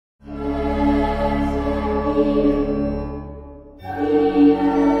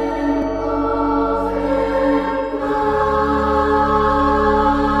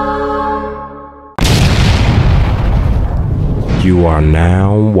You are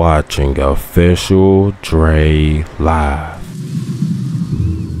now watching OfficialDreLive.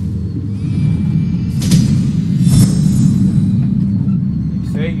 You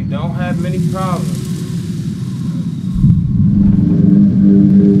say you don't have many problems.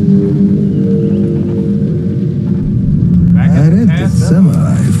 I read that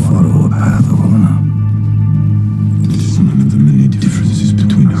samurai follow a path of honor. It is one of the many differences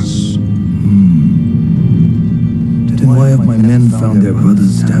between us. Then why have my men found their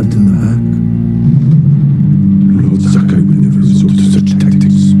brothers stabbed in the back? Lord Sakai will never resort to such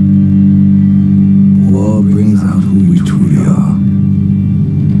tactics. War brings out who we truly are.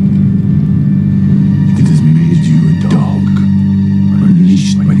 It has made you a dog,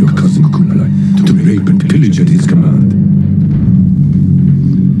 unleashed by your cousin Kublai to rape and pillage at his command.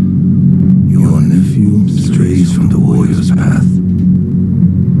 Your nephew strays from the warrior's path.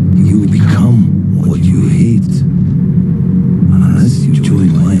 You become what you hate. Unless you join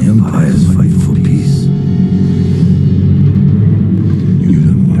my empire's fight for peace. You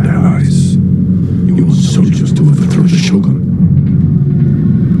don't want allies. You want soldiers to overthrow the shogun.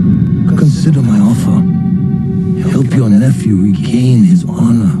 Consider my offer. Help your nephew regain his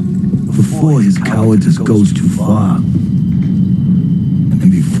honor before his cowardice goes too far.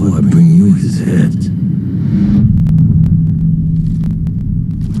 And before I bring you his head.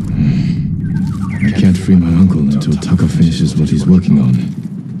 I can't free my uncle until Taka finishes what he's working on.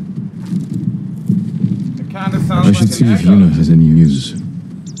 It kind of sounds I should like see an if echo. Yuna has any news.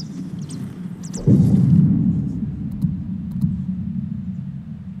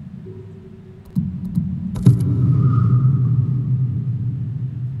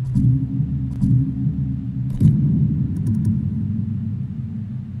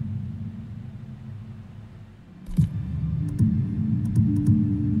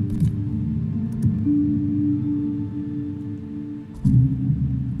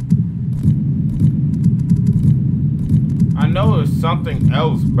 I know it's something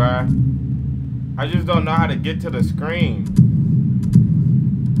else, bruh. I just don't know how to get to the screen.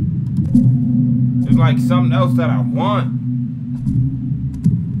 It's like something else that I want.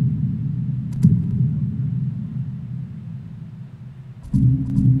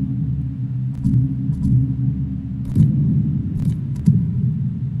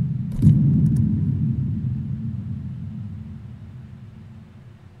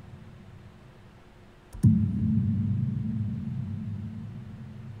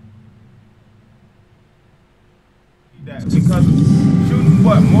 Because shooting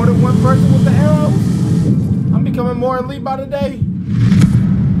what, more than one person with the arrows? I'm becoming more elite by the day.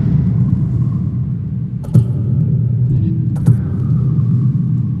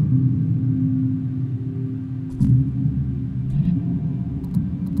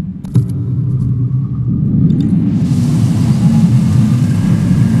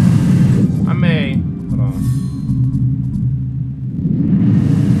 I may, hold on.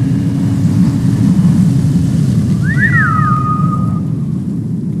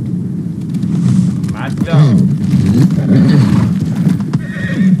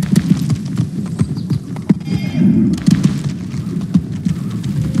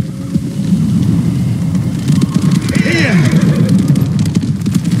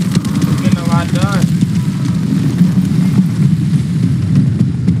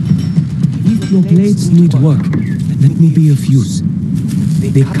 Your blades need work. Let me be of use.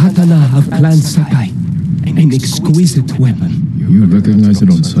 The katana of Clan Sakai, an exquisite weapon. You recognize it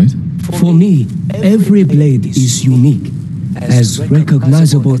on sight? For me, every blade is unique, as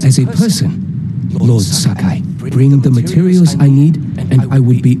recognizable as a person. Lord Sakai, bring the materials I need, and I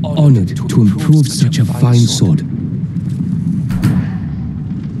would be honored to improve such a fine sword.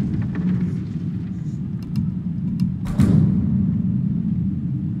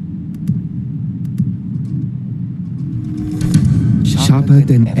 Sharper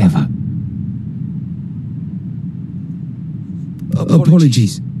than ever.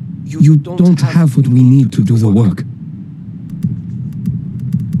 Apologies. You don't have what we need to do the work.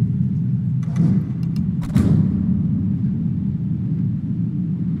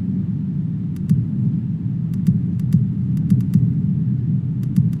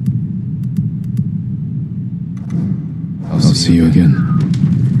 I'll see you again.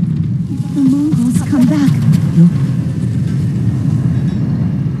 The Mongols come back.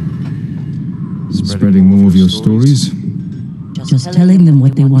 Spreading more of your stories? Just telling them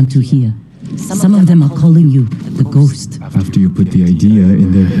what they want to hear. Some of them are calling you the ghost. After you put the idea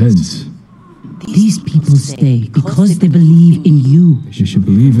in their heads. These people stay because they believe in you. You should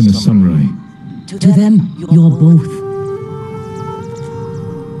believe in a samurai. To them, you're both.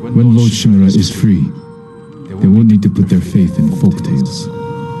 When Lord Shimura is free, They won't need to put their faith in folktales.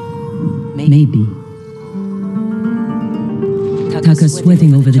 Maybe. Taka's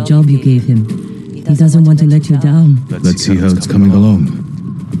sweating over the job you gave him. He doesn't want to let you down. Let's see how it's coming along.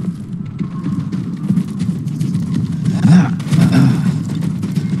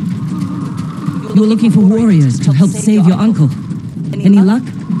 You're looking for warriors to help save your uncle. Any luck?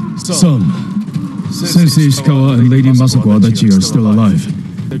 Some. Sensei Ishikawa and Lady Masako Adachi are still alive.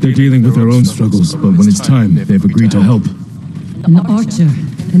 They're dealing with their own struggles, but when it's time, they've agreed to help. An archer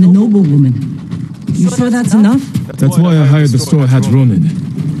and a noblewoman. You sure that's enough? That's why I hired the Straw Hat Ronin.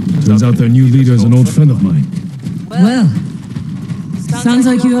 Turns out their new leader is an old friend of mine. Well, sounds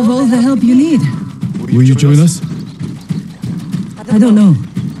like you have all the help you need. Will you join us? I don't know.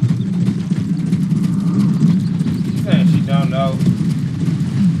 Yeah, she don't know.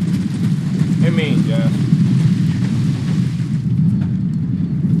 It means, yeah.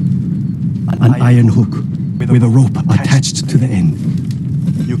 An iron hook with a rope attached to the end.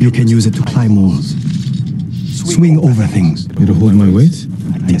 You can use it to climb walls, swing over things. It'll hold my weight?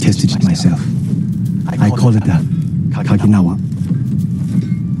 I tested it myself. I call it the Kaginawa.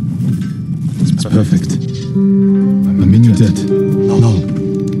 It's perfect. I'm in your debt. No,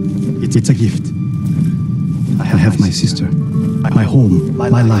 it's a gift. I have my sister, my home,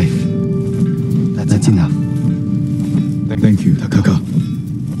 my life. That's enough. Thank you, Takaka.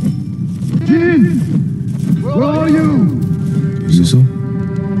 Jin! Where are you? Yuzo?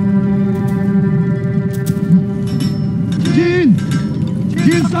 Jin!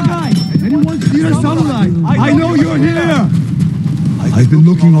 Jin Sakai! Anyone see a samurai? I know you're here! I've been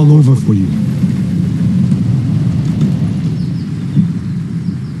looking all over for you.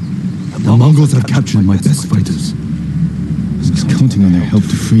 The Mongols have captured my best fighters. I was counting on their help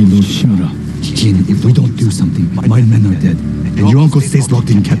to free Lord Shimura. Jin, if we don't do something, my men are dead, and your uncle stays locked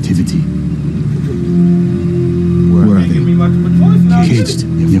in captivity. Where are they? Give me much of a choice now. Caged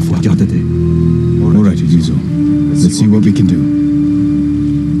near Fort Yatate. All right, Yuzo. Let's see what we can do.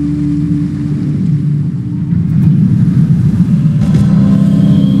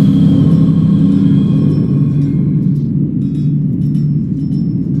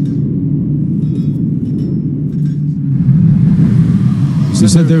 You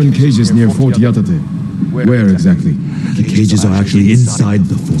said they're in cages near Fort Yatate. Where exactly? The cages are actually inside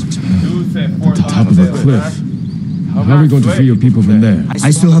the fort. At the top of a cliff. How are we going to free your people from there? I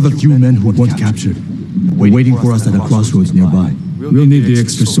still have a few men who weren't captured. They're waiting for us at a crossroads nearby. We'll need the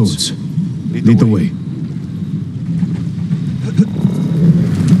extra swords. Lead the way.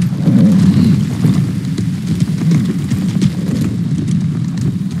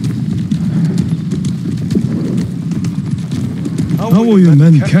 How were your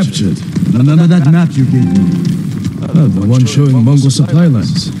men captured? Remember that map you gave me? The one showing Mongol supply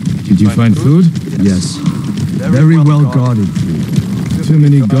lines. Did you find food? Yes. Very well guarded. Too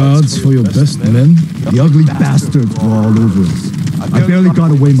many guards for your best men? The ugly bastards were all over us. I barely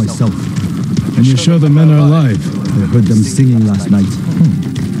got away myself. And you're sure the men are alive? I heard them singing last night.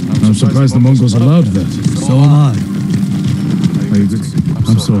 I'm surprised the Mongols allowed that. So am I.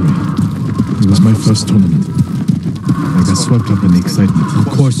 I'm sorry. It was my first tournament. I got swept up in the excitement.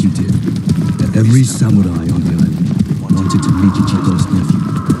 Of course you did. Every samurai on the island wanted to meet Ichito's nephew.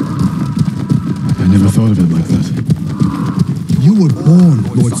 I never thought of it like that. You were born,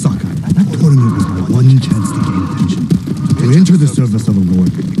 Lord Sakai. That tournament was my one chance to gain attention. To enter the service of a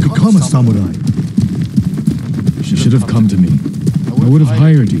lord. Become a samurai. You should have come to me. I would have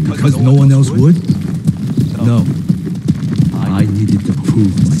hired you. Because no one else would? No. I needed to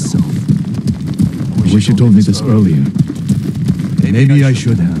prove myself. I wish you told me this earlier. Maybe I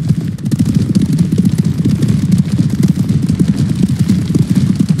should have.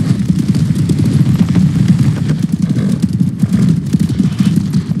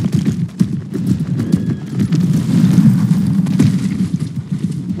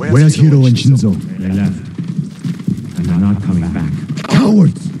 Where's Hiro and Shinzo? They left. And they're not coming back.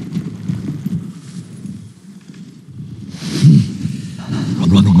 Cowards! I'm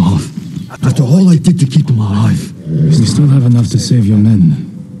running off. After all I did to keep them alive. We still have enough to save your men.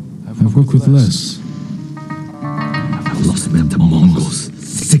 I've worked with less. I've lost men to Mongols,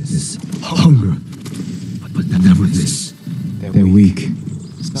 sickness, hunger. But never this. They're weak.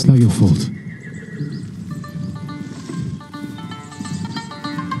 It's not your fault.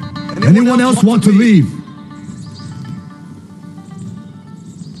 Anyone else want to leave?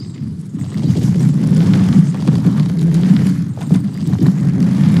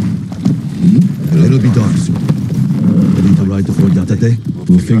 It'll be dark soon. Ready to ride to Fort Yatate?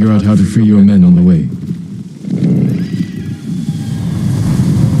 We'll figure out how to free your men on the way.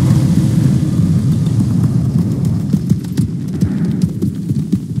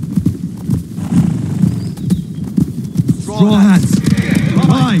 Straw hats!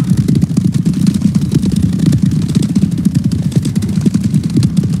 Ride!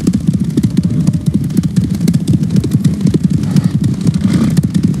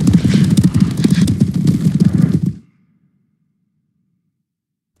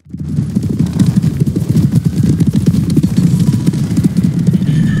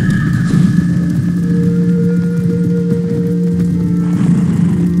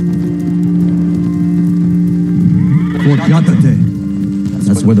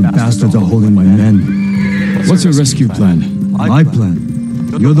 That's where the bastards are holding my men. What's your rescue plan? My plan?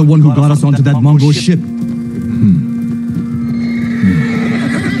 You're the one who got us onto that Mongol ship.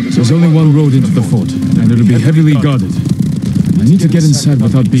 There's only one road into the fort, and it'll be heavily guarded. I need to get inside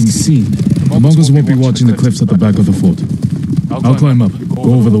without being seen. The Mongols won't be watching the cliffs at the back of the fort. I'll climb up,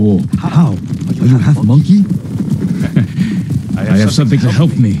 go over the wall. How? Are you half monkey? I have something to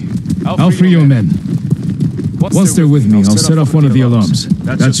help me. I'll free your men. Once they're with me, I'll set off one of the alarms.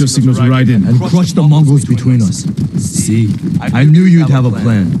 That's your signal to ride in. And crush the Mongols between us. See, I knew you'd have a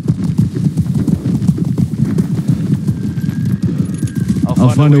plan.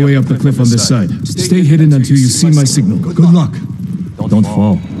 I'll find a way up the cliff on this side. Stay hidden until you see my signal. Good luck. Don't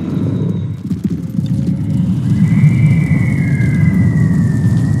fall.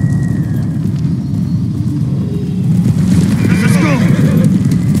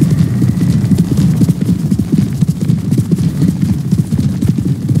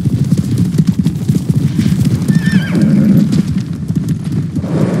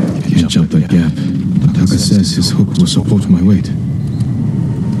 His hook will support my weight.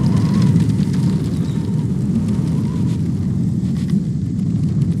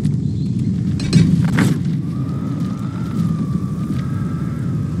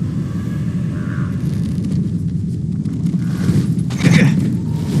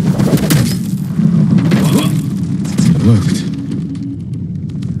 It worked.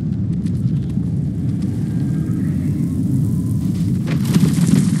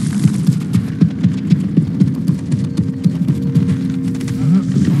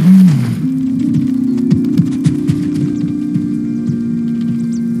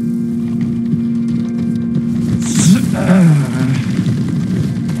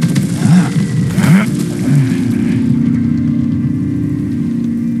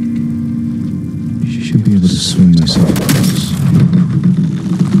 Should be able to swing myself across.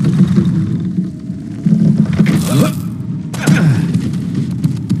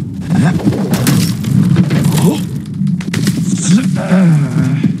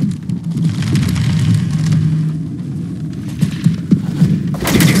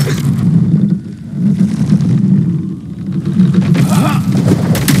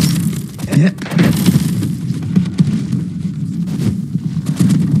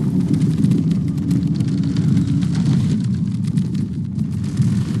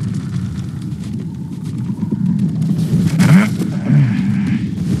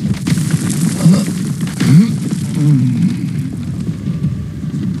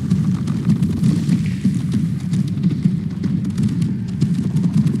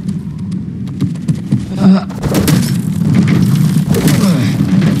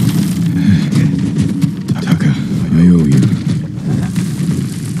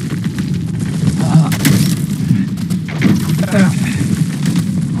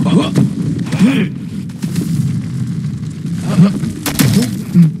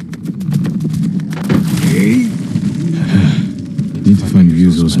 Need to find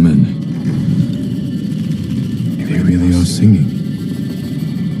Ryuzo's men. They really are singing.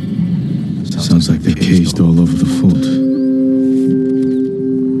 Sounds like they're caged all over the fort.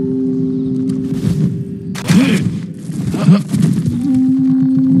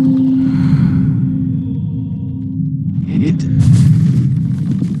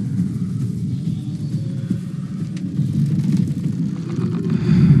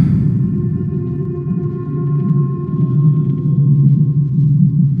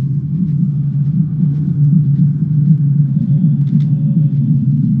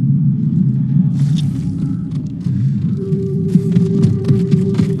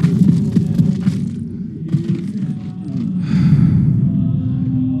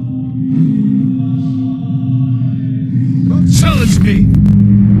 Challenge me!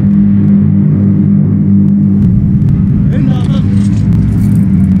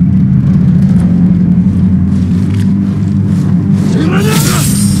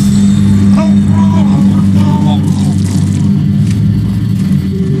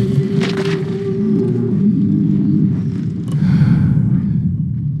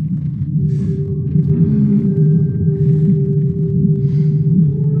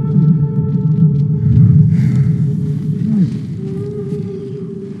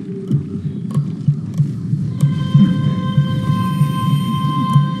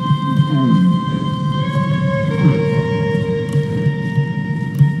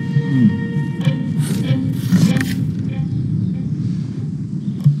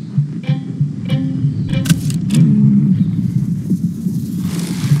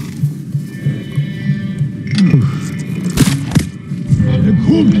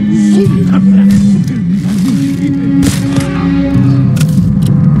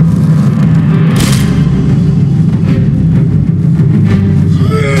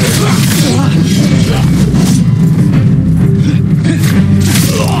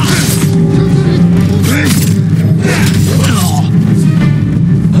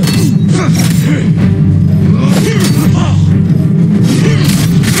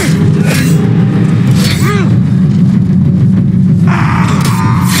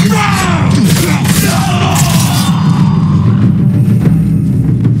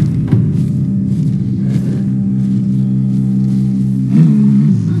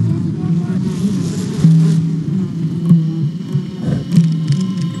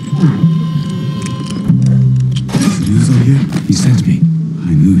 He sent me.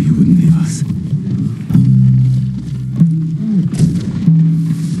 I knew he wouldn't leave us.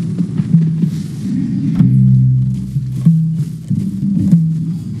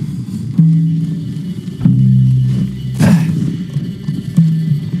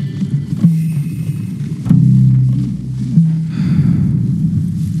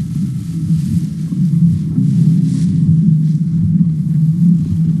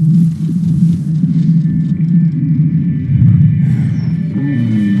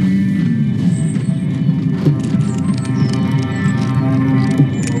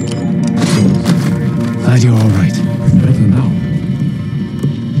 Glad you're all right. Better now.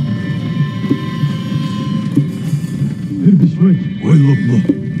 Why look?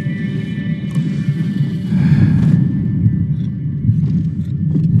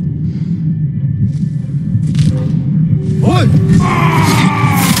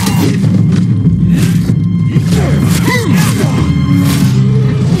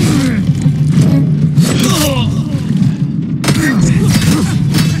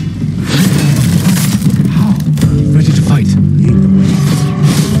 Ready to fight.